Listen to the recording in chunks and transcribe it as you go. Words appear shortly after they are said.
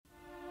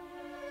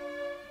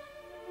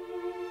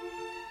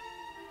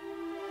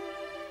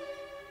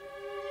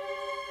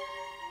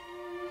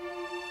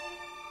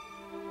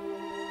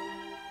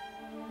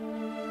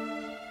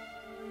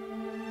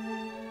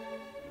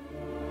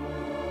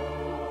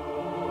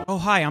Oh,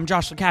 hi, I'm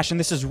Josh Lacash, and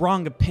this is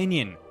Wrong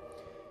Opinion.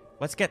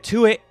 Let's get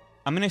to it.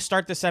 I'm going to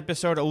start this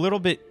episode a little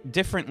bit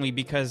differently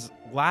because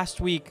last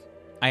week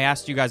I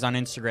asked you guys on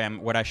Instagram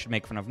what I should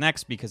make fun of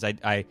next because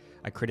I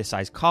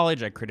criticize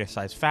college, I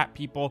criticize fat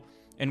people,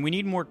 and we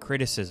need more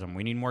criticism.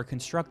 We need more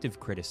constructive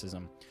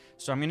criticism.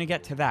 So I'm going to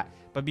get to that.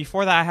 But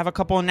before that, I have a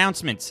couple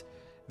announcements.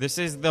 This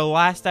is the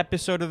last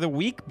episode of the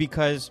week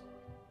because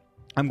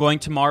I'm going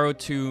tomorrow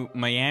to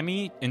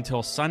Miami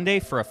until Sunday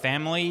for a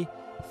family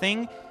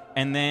thing.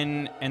 And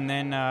then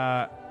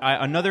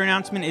another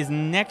announcement is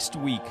next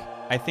week.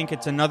 I think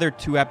it's another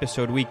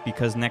 2-episode week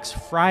because next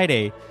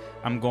Friday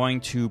I'm going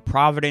to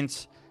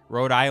Providence,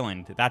 Rhode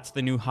Island. That's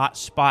the new hot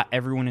spot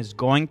everyone is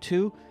going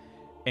to.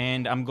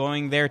 And I'm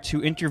going there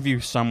to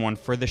interview someone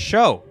for the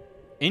show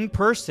in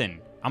person.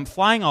 I'm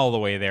flying all the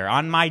way there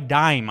on my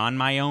dime, on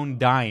my own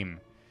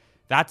dime.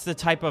 That's the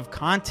type of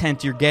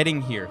content you're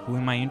getting here. Who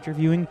am I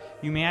interviewing?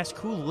 You may ask,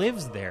 who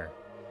lives there?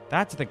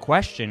 That's the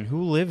question.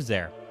 Who lives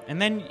there? And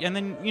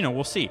then,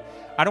 we'll see.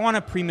 I don't want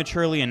to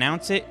prematurely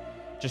announce it,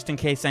 just in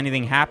case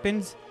anything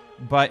happens,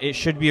 but it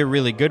should be a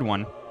really good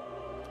one.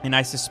 And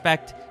I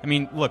suspect,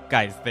 look,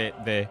 guys,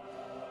 the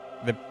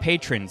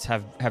patrons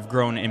have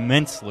grown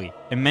immensely.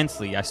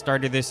 I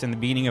started this in the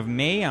beginning of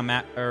May. I'm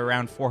at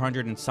around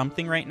 400 and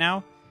something right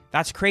now.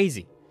 That's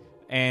crazy.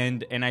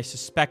 And I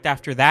suspect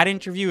after that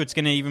interview, it's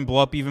going to even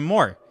blow up even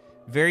more.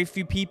 Very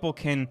few people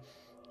can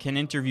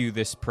interview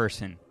this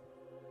person.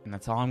 And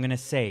that's all I'm going to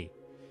say.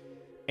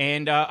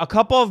 And a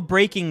couple of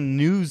breaking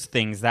news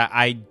things that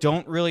I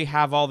don't really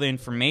have all the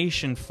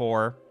information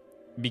for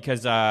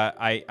because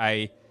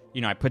I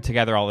put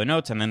together all the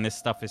notes and then this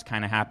stuff is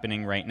kind of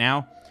happening right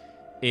now.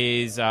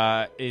 Is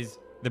the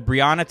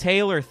Breonna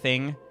Taylor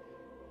thing?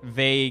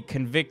 They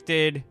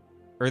convicted,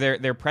 or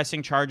they're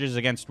pressing charges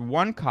against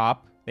one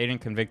cop. They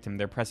didn't convict him.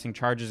 They're pressing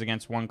charges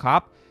against one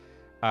cop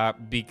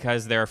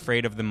because they're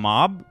afraid of the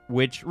mob,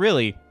 which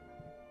really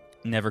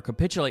never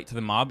capitulate to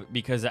the mob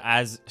because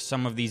as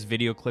some of these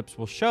video clips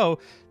will show,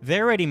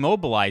 they're already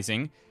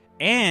mobilizing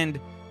and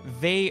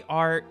they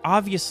are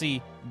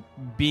obviously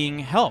being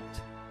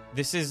helped.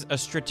 This is a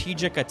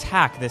strategic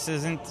attack. This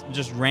isn't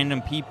just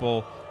random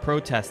people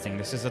protesting.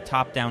 This is a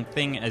top-down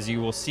thing. As you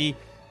will see,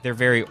 they're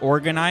very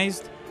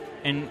organized,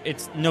 and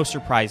it's no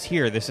surprise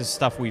here. This is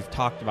stuff we've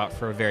talked about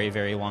for a very,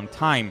 very long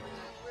time.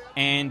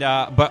 And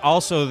but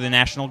also the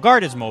National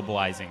Guard is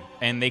mobilizing,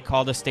 and they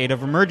called a state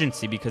of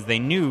emergency because they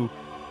knew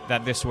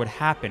that this would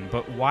happen.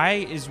 But why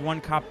is one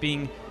cop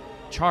being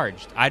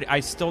charged? I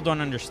still don't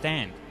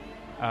understand.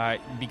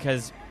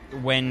 Because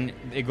when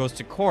it goes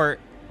to court,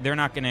 they're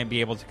not going to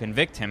be able to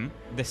convict him.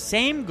 The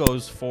same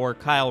goes for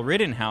Kyle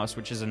Rittenhouse,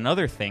 which is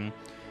another thing.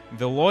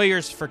 The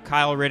lawyers for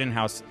Kyle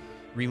Rittenhouse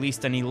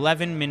released an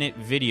 11-minute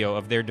video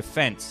of their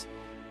defense.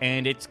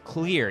 And it's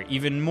clear,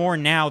 even more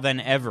now than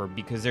ever,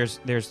 because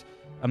there's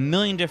a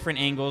million different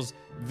angles,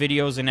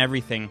 videos, and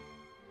everything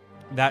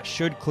that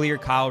should clear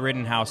Kyle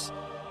Rittenhouse.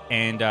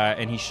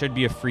 And he should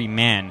be a free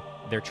man.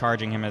 They're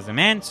charging him as a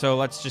man, so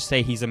let's just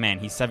say he's a man.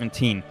 He's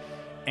 17,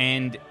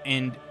 and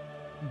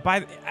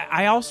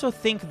I also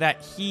think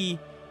that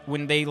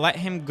when they let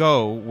him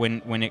go,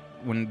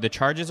 when the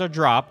charges are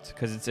dropped,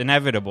 because it's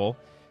inevitable,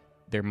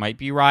 there might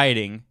be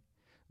rioting,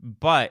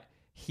 but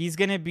he's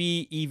gonna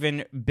be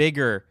even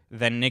bigger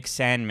than Nick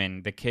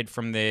Sandmann, the kid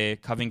from the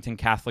Covington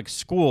Catholic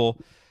School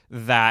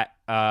that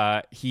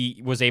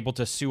he was able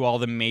to sue all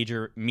the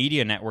major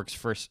media networks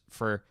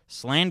for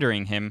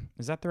slandering him.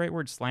 Is that the right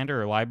word?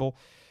 Slander or libel?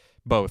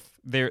 Both.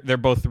 They're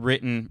both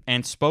written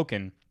and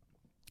spoken.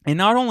 And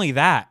not only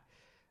that,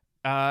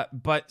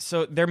 but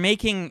so they're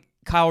making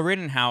Kyle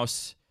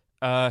Rittenhouse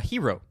a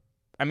hero.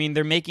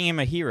 They're making him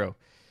a hero.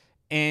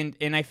 And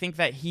I think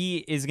that he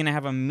is going to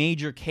have a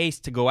major case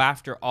to go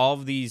after all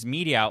of these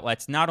media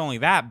outlets. Not only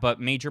that, but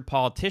major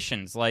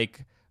politicians.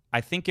 Like,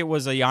 I think it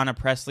was Ayanna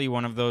Pressley,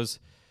 one of those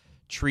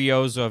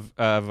trios of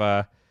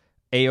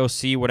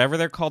AOC, whatever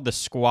they're called, the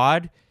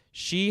Squad.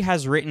 She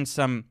has written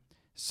some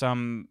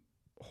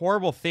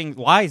horrible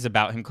lies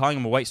about him, calling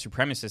him a white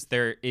supremacist.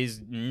 There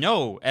is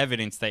no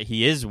evidence that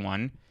he is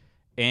one,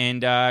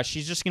 and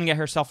she's just going to get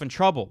herself in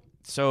trouble.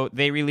 So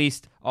they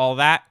released all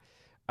that,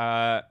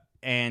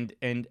 and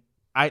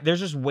there's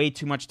just way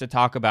too much to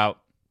talk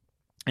about,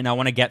 and I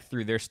want to get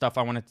through. There's stuff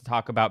I wanted to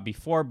talk about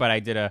before, but I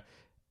did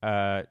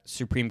a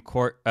Supreme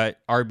Court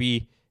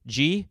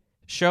RBG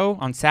show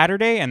on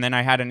Saturday, and then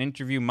I had an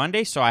interview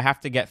Monday, so I have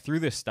to get through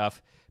this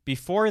stuff.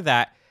 Before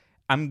that,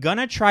 I'm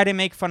gonna try to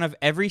make fun of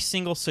every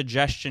single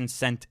suggestion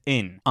sent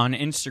in. On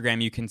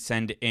Instagram, you can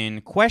send in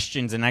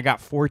questions, and I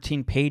got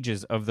 14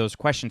 pages of those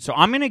questions, so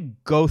I'm gonna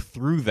go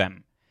through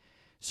them.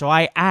 So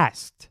I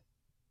asked,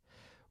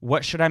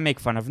 what should I make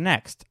fun of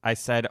next? I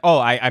said,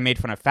 I made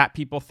fun of fat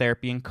people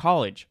therapy in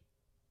college.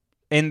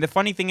 And the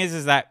funny thing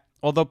is that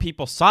although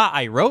people saw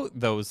I wrote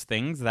those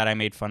things that I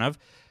made fun of,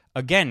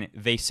 again,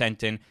 they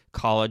sent in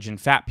college and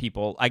fat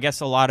people. I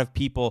guess a lot of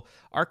people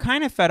are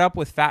kind of fed up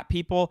with fat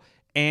people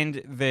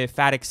and the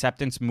fat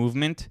acceptance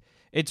movement.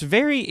 it's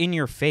very in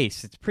your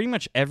face. It's pretty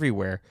much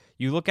everywhere.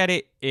 You look at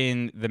it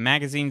in the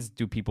magazines.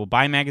 Do people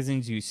buy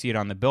magazines? You see it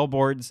on the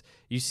billboards.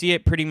 You see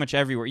it pretty much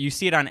everywhere. You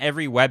see it on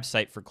every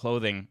website for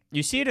clothing.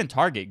 You see it in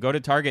Target. Go to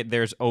Target,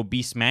 there's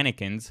obese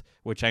mannequins,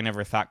 which I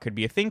never thought could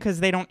be a thing because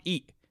they don't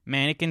eat.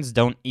 Mannequins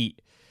don't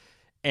eat.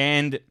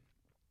 And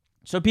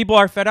so people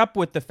are fed up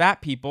with the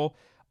fat people.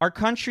 Our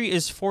country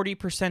is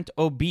 40%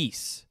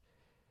 obese.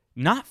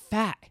 Not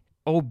fat,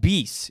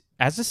 obese.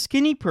 As a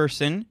skinny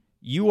person,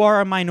 you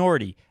are a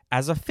minority.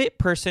 As a fit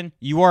person,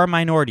 you are a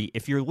minority.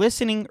 If you're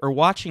listening or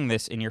watching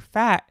this and you're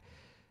fat,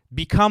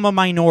 become a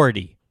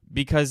minority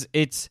because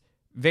it's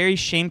very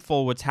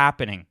shameful what's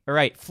happening. All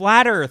right,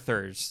 flat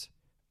earthers.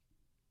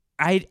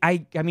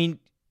 I mean,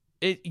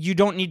 you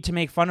don't need to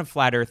make fun of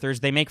flat earthers.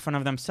 They make fun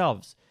of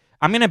themselves.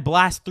 I'm going to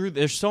blast through.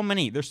 There's so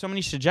many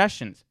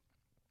suggestions.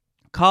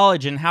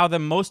 College and how the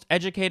most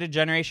educated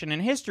generation in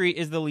history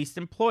is the least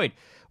employed.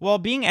 Well,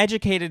 being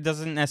educated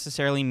doesn't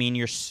necessarily mean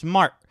you're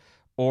smart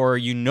or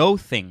you know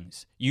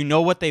things. You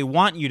know what they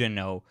want you to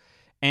know.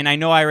 And I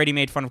know I already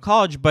made fun of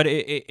college, but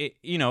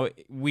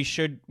we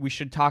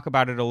should talk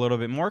about it a little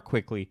bit more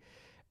quickly.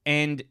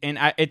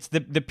 It's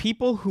the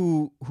people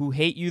who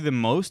hate you the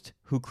most,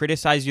 who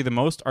criticize you the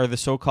most, are the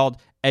so-called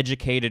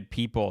educated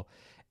people.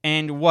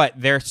 And what?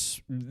 They're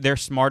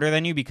smarter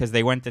than you because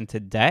they went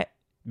into debt,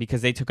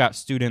 because they took out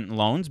student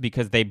loans,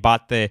 because they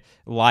bought the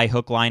lie,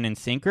 hook, line, and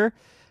sinker?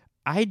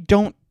 I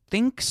don't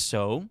think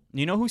so.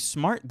 You know who's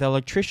smart? The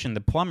electrician,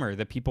 the plumber,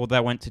 the people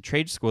that went to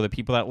trade school, the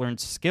people that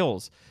learned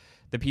skills,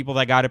 the people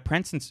that got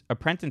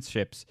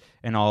apprenticeships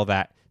and all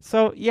that.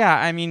 So, yeah,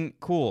 I mean,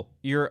 cool.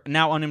 You're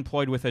now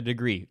unemployed with a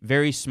degree.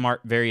 Very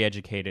smart, very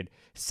educated.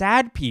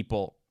 Sad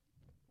people,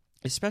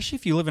 especially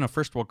if you live in a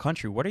first world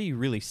country, what are you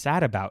really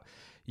sad about?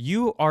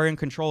 You are in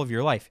control of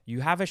your life.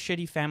 You have a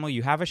shitty family.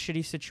 You have a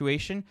shitty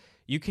situation.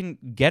 You can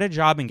get a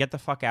job and get the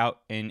fuck out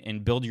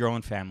and build your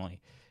own family.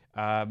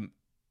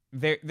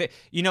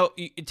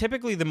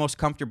 Typically the most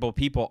comfortable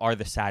people are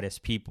the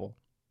saddest people.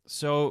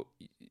 So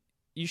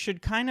you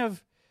should kind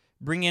of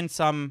bring in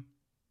some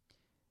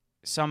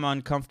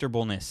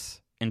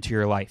uncomfortableness into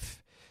your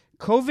life.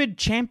 COVID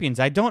champions,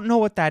 I don't know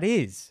what that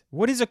is.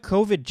 What is a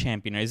COVID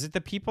champion? Is it the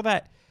people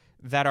that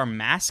are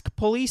mask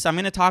police? I'm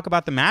going to talk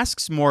about the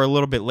masks more a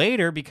little bit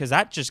later because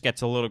that just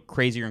gets a little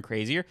crazier and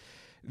crazier.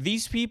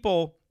 These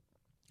people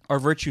are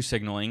virtue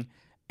signaling,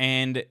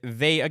 and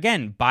they,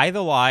 again, buy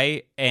the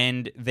lie,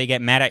 and they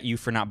get mad at you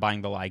for not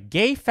buying the lie.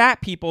 Gay fat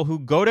people who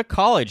go to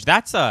college,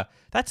 that's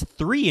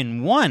 3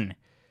 in 1.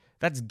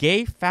 That's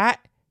gay,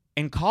 fat,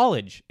 and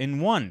college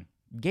in one.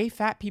 Gay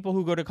fat people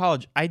who go to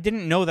college. I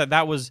didn't know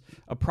that was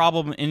a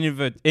problem in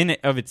it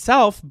of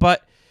itself,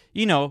 but,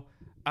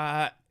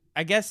 I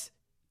guess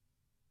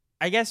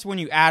when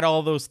you add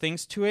all those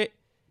things to it,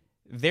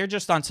 they're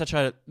just on such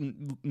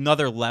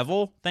another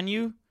level than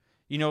you,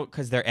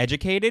 because they're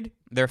educated,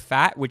 they're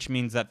fat, which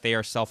means that they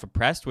are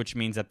self-oppressed, which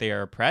means that they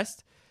are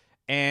oppressed,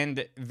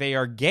 and they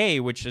are gay,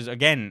 which is,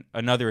 again,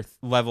 another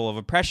level of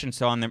oppression.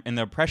 So in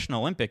the oppression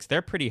Olympics,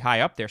 they're pretty high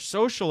up there.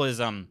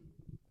 Socialism,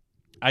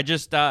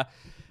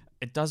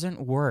 it doesn't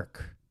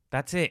work.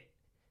 That's it.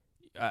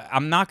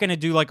 I'm not going to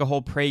do like a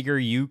whole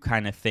PragerU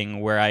kind of thing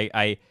where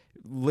I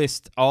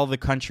list all the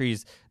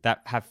countries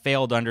that have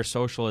failed under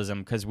socialism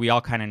because we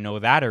all kind of know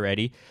that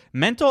already.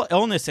 Mental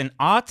illness and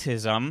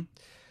autism.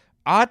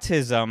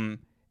 Autism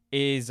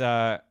is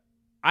I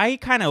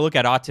kind of look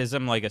at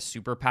autism like a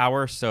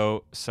superpower.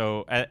 So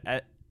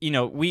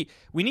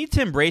we need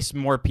to embrace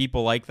more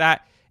people like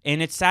that.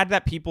 And it's sad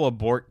that people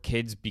abort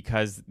kids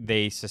because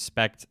they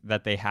suspect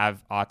that they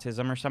have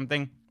autism or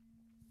something.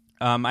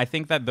 I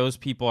think that those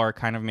people are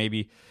kind of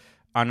maybe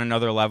on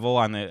another level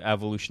on the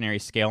evolutionary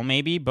scale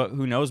maybe, but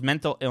who knows?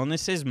 Mental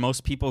illnesses,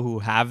 most people who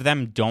have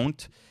them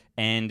don't,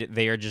 and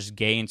they are just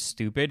gay and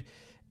stupid,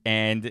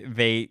 and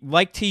they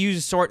like to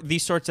use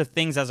these sorts of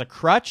things as a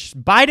crutch.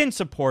 Biden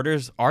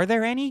supporters, are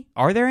there any?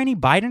 Are there any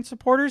Biden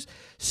supporters?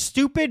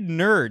 Stupid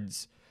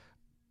nerds.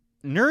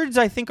 Nerds,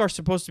 I think, are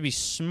supposed to be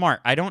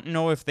smart. I don't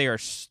know if they are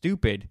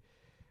stupid.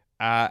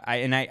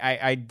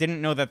 I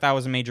didn't know that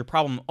was a major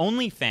problem.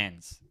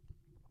 OnlyFans.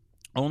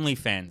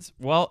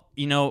 Well,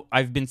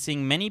 I've been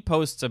seeing many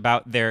posts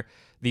about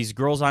these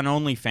girls on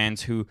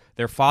OnlyFans who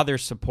their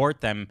fathers support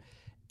them.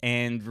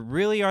 And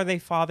really, are they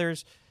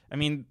fathers? I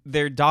mean,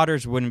 their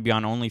daughters wouldn't be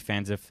on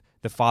OnlyFans if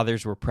the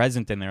fathers were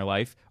present in their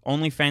life.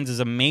 OnlyFans is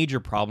a major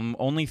problem.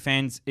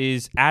 OnlyFans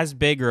is as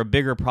big or a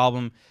bigger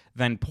problem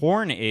than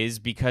porn is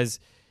because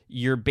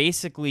you're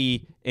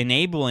basically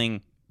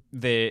enabling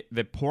the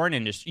porn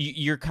industry.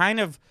 You're kind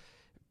of,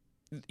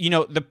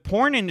 the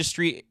porn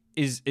industry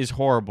is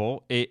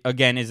horrible. It,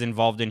 again, is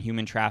involved in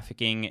human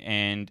trafficking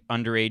and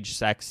underage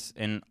sex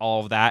and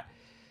all of that.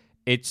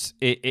 It's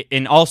a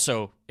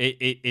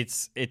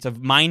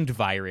mind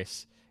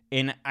virus.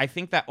 And I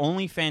think that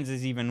OnlyFans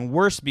is even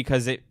worse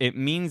because it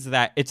means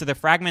that it's the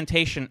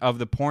fragmentation of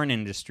the porn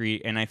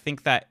industry. And I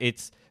think that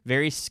it's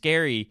very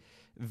scary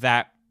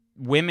that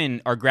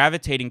women are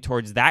gravitating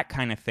towards that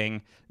kind of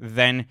thing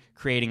than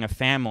creating a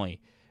family.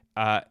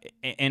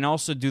 And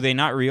also, do they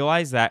not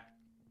realize that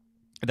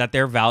that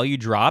their value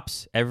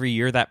drops every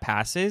year that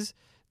passes,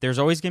 there's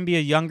always going to be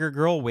a younger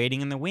girl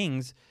waiting in the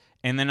wings.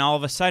 And then all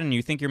of a sudden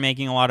you think you're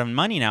making a lot of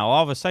money now.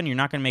 All of a sudden you're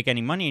not going to make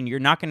any money, and you're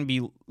going to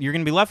be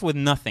left with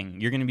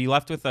nothing. You're going to be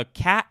left with a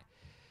cat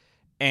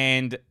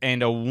and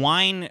a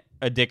wine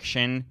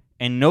addiction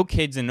and no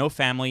kids and no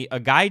family. A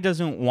guy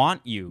doesn't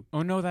want you.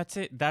 Oh no, that's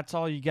it. That's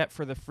all you get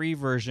for the free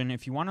version.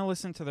 If you want to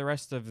listen to the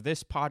rest of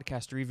this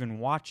podcast or even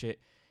watch it,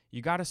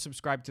 you got to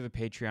subscribe to the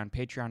Patreon,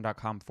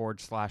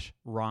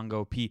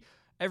 patreon.com/RongoP.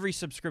 Every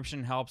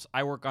subscription helps.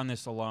 I work on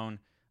this alone.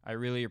 I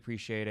really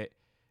appreciate it.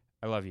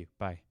 I love you.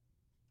 Bye.